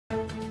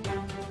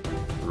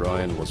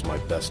Ryan was my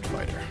best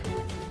fighter.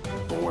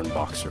 Born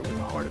boxer with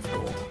a heart of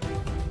gold.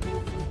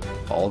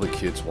 All the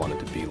kids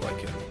wanted to be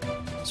like him,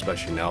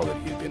 especially now that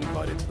he had been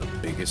invited to the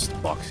biggest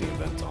boxing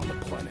event on the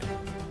planet.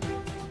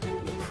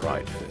 The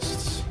Pride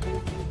Fists.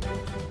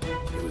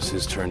 It was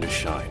his turn to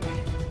shine.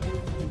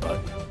 But,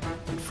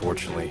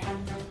 unfortunately,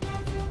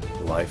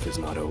 life is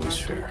not always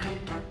fair.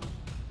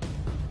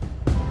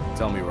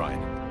 Tell me, Ryan,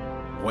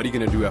 what are you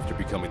gonna do after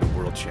becoming the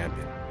world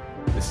champion?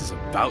 This is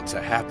about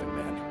to happen,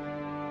 man.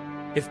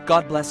 If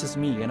God blesses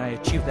me and I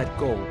achieve that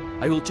goal,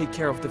 I will take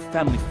care of the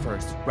family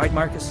first, right,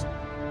 Marcus?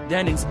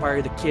 Then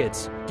inspire the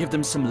kids, give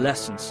them some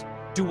lessons,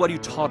 do what you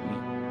taught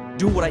me,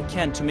 do what I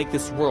can to make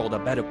this world a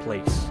better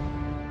place.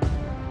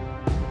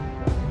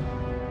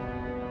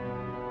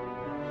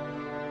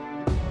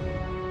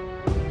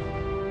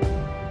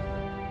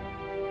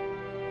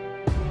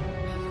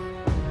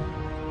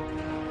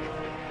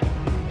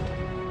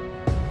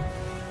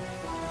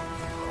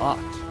 Hot.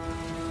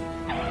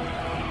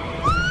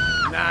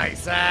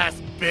 Nice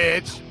ass,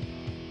 bitch!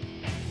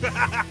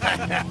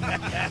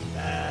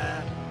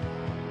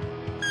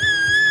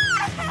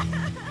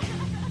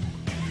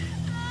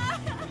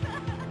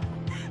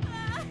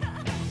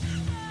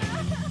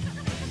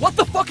 What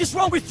the fuck is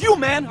wrong with you,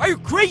 man? Are you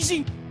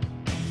crazy?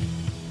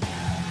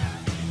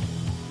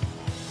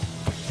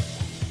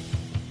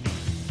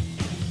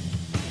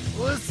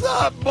 What's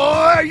up,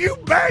 boy? You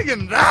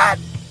banging that?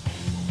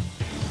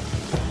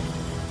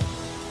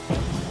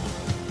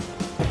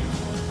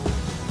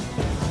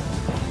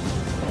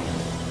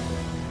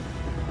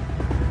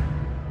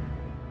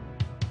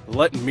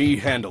 Let me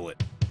handle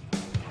it.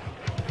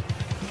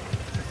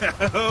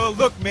 Oh,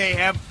 look,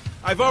 Mayhem.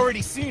 I've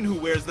already seen who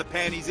wears the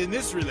panties in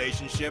this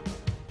relationship.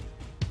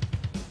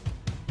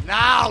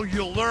 Now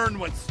you'll learn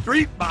what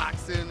street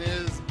boxing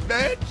is,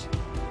 bitch!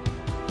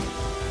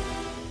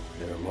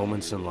 There are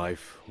moments in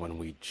life when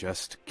we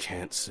just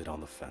can't sit on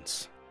the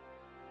fence.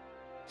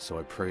 So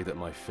I pray that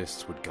my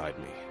fists would guide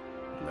me,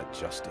 and that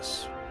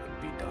justice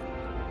would be done.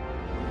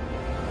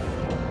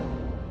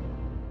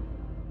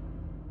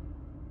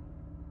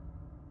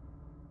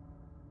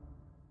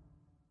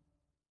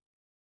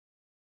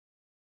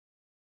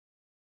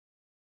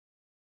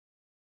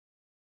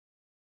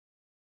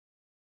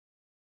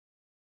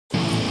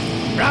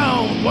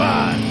 Round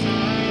one!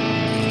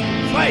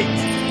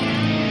 Fight!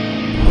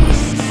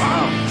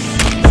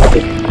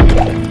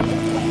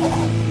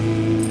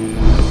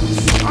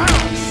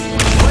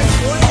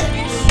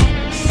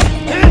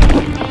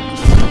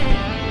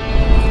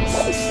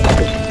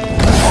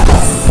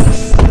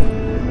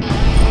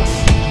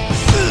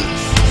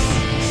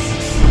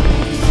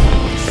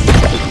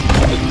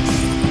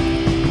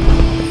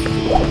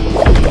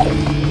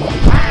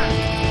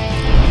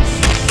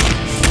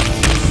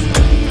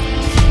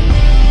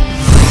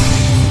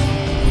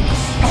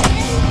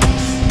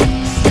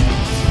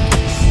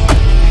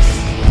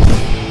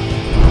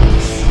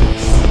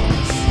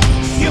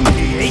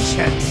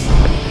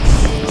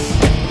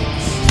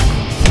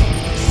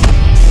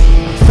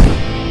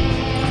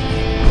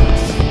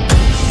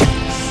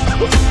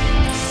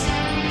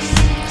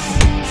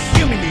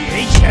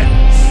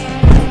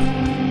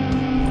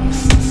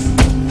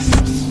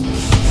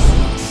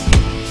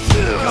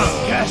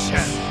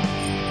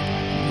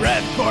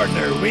 Red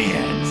corner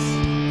wins.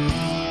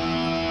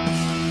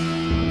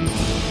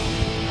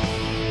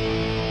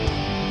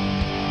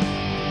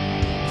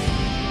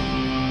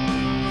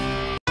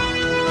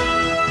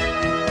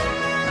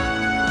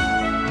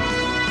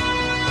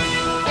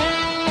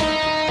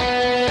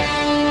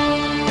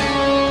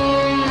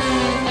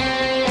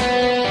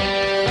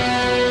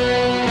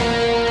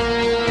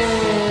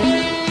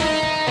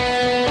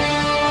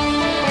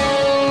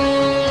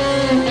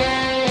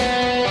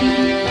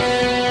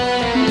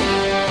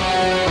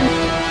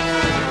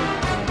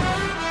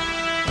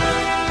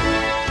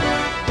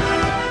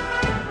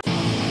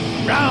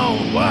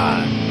 Round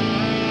one.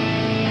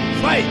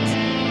 Fight.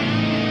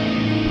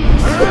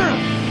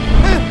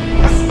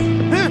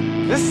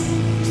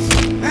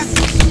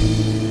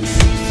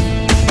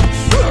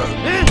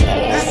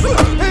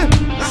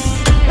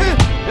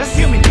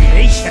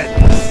 Humiliation.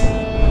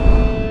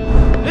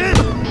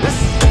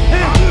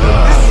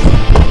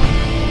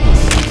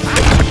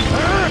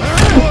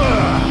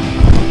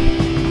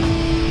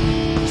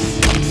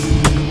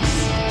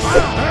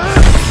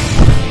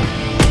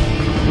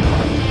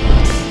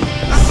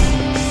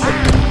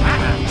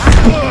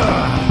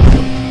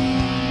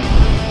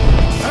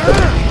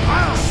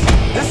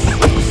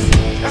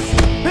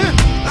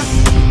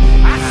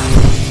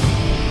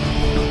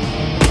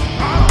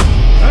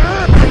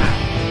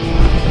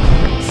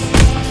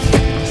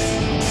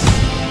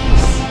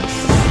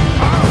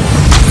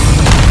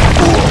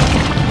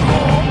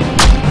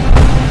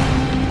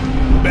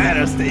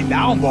 Better stay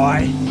down,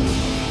 boy.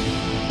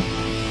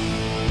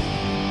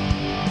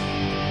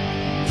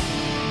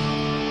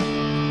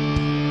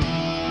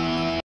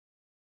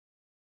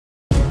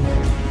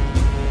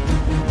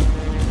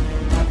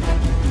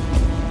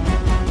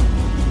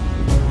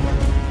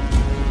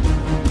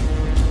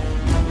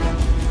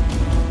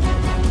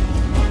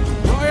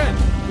 Ryan,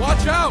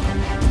 watch out!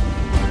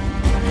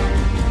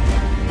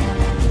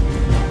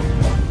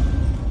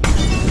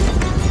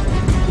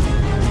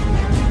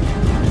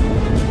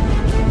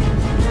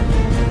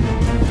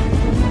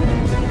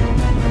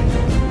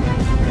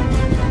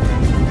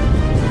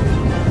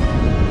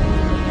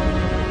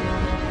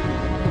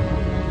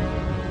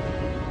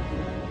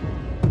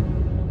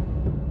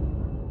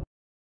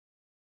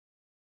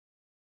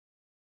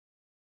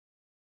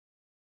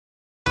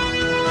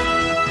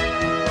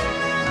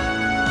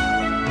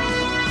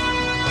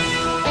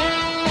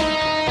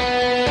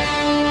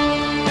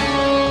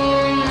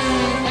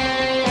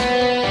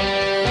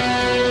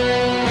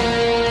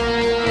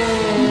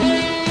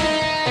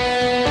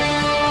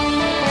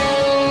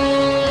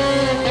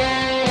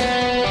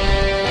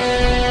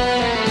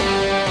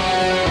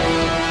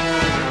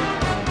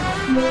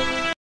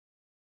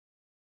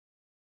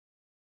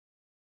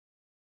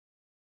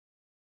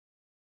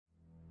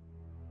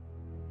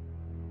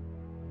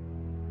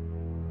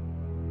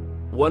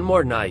 One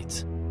more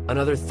night,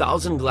 another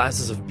 1,000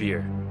 glasses of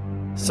beer.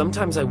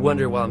 Sometimes I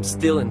wonder why I'm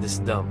still in this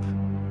dump.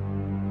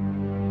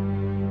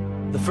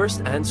 The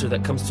first answer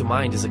that comes to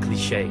mind is a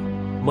cliché.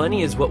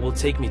 Money is what will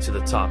take me to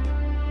the top.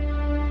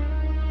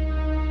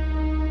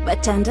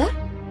 Bartender?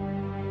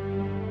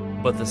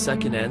 But the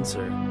second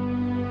answer...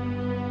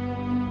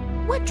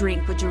 What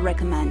drink would you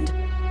recommend?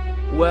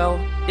 Well,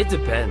 it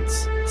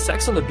depends.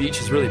 Sex on the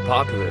beach is really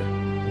popular.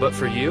 But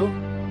for you?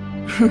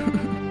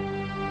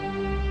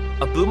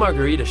 A blue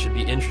margarita should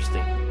be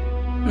interesting.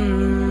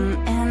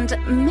 And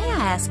may I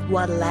ask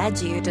what led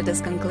you to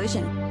this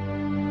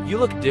conclusion? You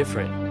look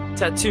different.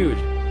 Tattooed,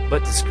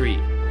 but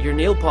discreet. Your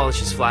nail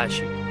polish is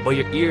flashy, but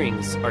your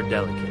earrings are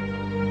delicate.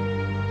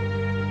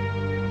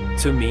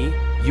 To me,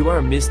 you are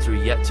a mystery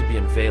yet to be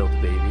unveiled,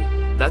 baby.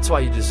 That's why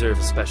you deserve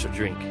a special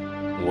drink.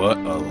 What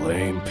a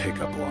lame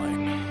pickup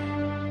line.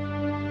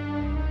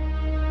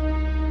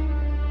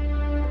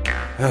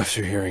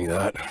 After hearing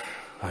that,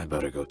 I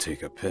better go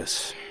take a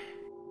piss.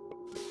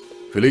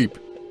 Felipe,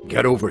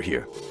 get over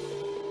here.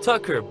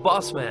 Tucker,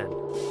 boss man.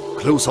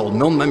 Close all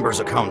non-members'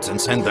 accounts and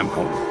send them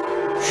home.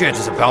 Shit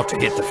is about to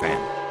hit the fan.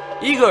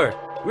 Igor,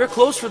 we're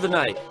closed for the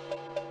night.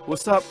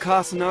 What's up,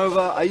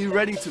 Casanova? Are you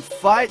ready to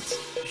fight?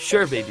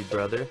 Sure, baby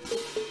brother.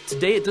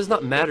 Today it does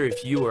not matter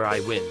if you or I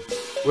win.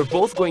 We're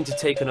both going to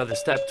take another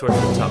step towards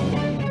the top.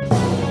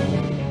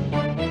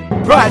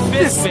 Right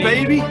fist,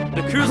 baby!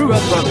 The Cruz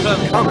brothers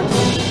are coming.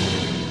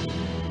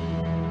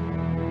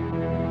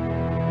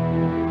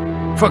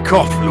 Fuck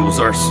off,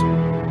 losers!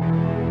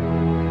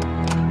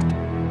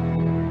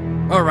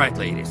 Alright,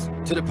 ladies,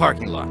 to the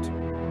parking lot.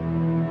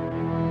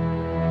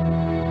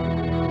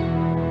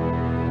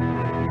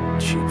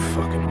 Cheap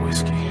fucking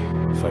whiskey.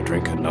 If I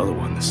drink another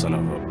one, the son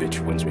of a bitch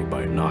wins me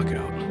by a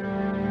knockout.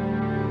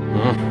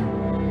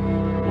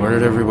 Where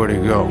did everybody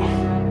go?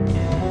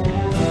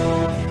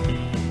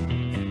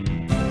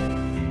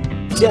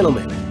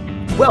 Gentlemen,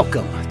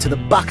 welcome to the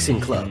boxing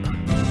club.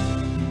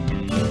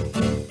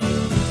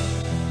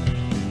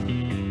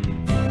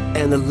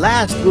 And the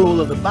last rule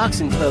of the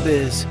boxing club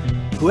is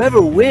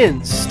whoever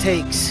wins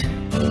takes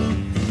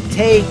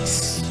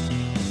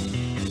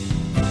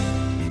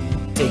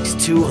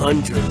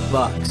 200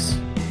 bucks.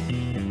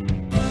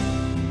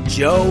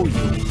 Joe,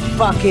 you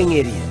fucking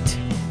idiot.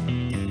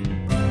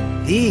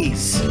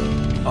 These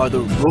are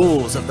the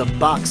rules of the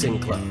boxing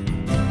club.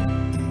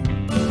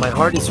 My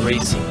heart is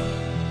racing.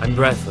 I'm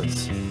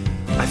breathless.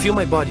 I feel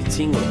my body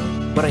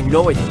tingling, but I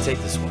know I can take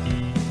this one.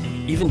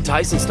 Even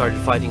Tyson started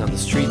fighting on the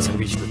streets and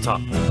reached the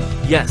top.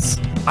 Yes,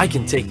 I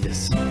can take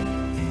this.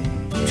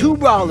 Two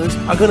brawlers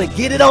are gonna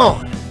get it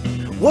on.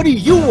 What do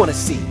you want to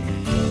see?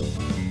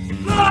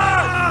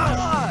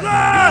 Blood!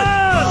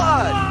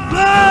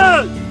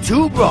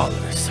 Two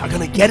brawlers are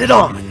gonna get it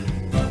on.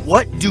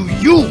 What do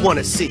you want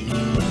to see?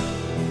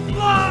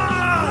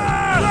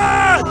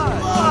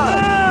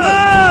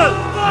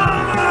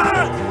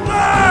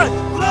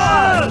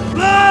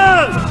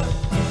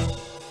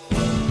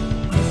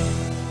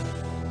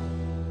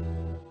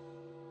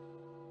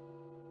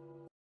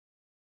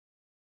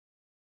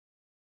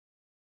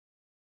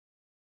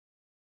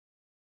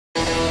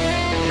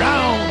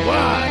 Round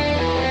one!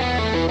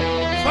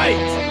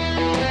 Fight!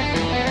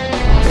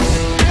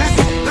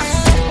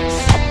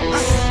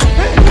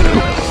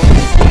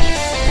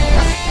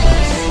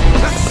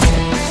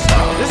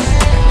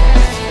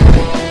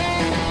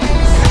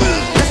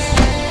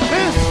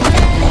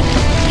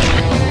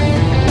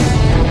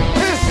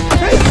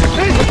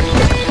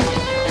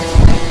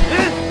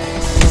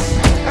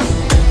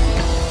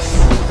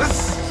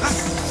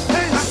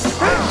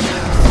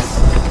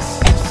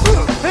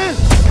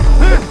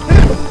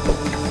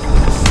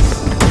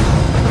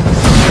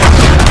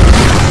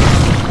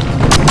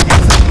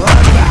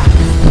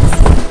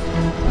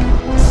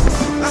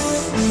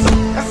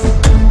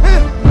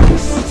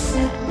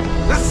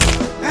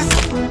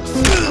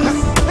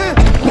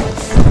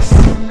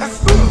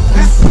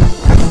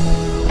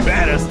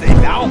 Better stay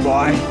down,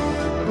 boy.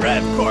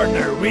 Red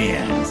corner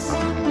wins.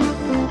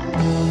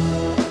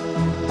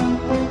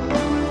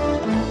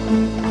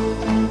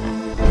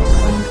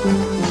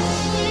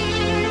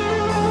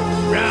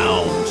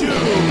 Round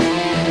two.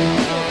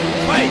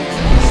 Fight.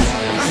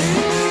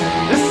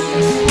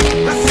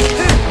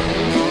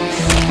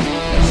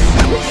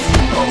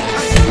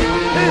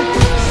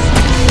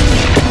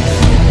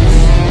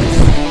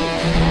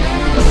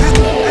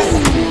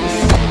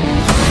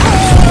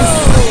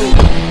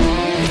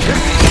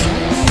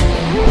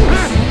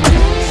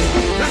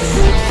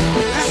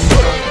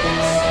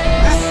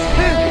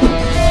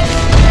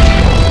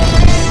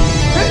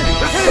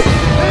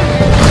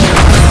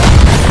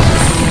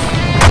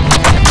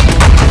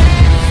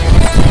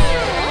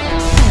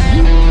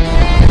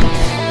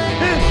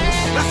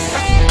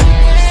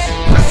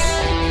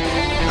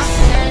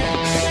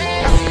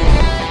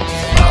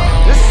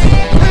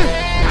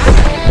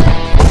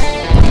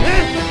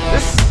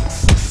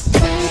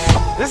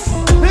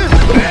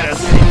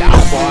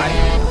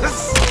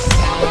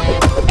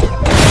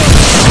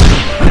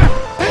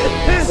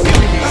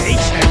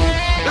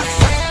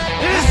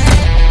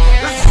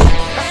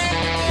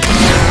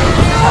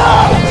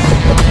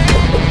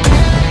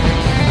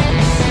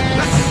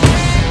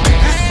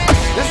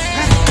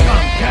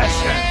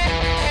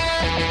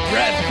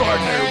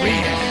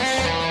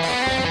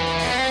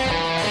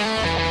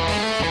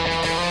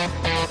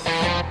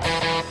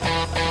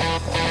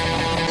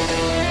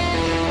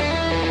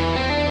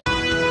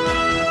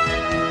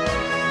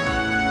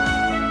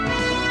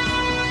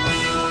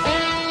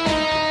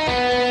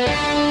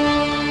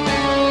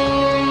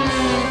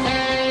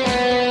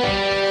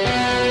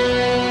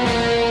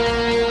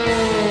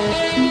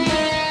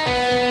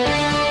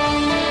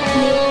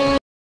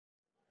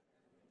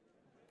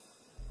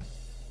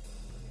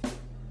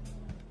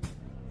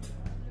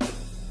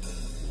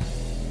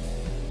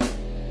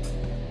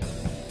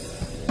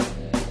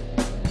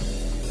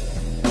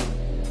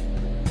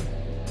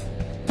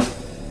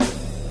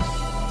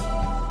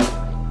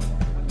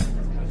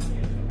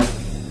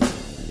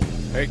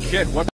 Hey kid, what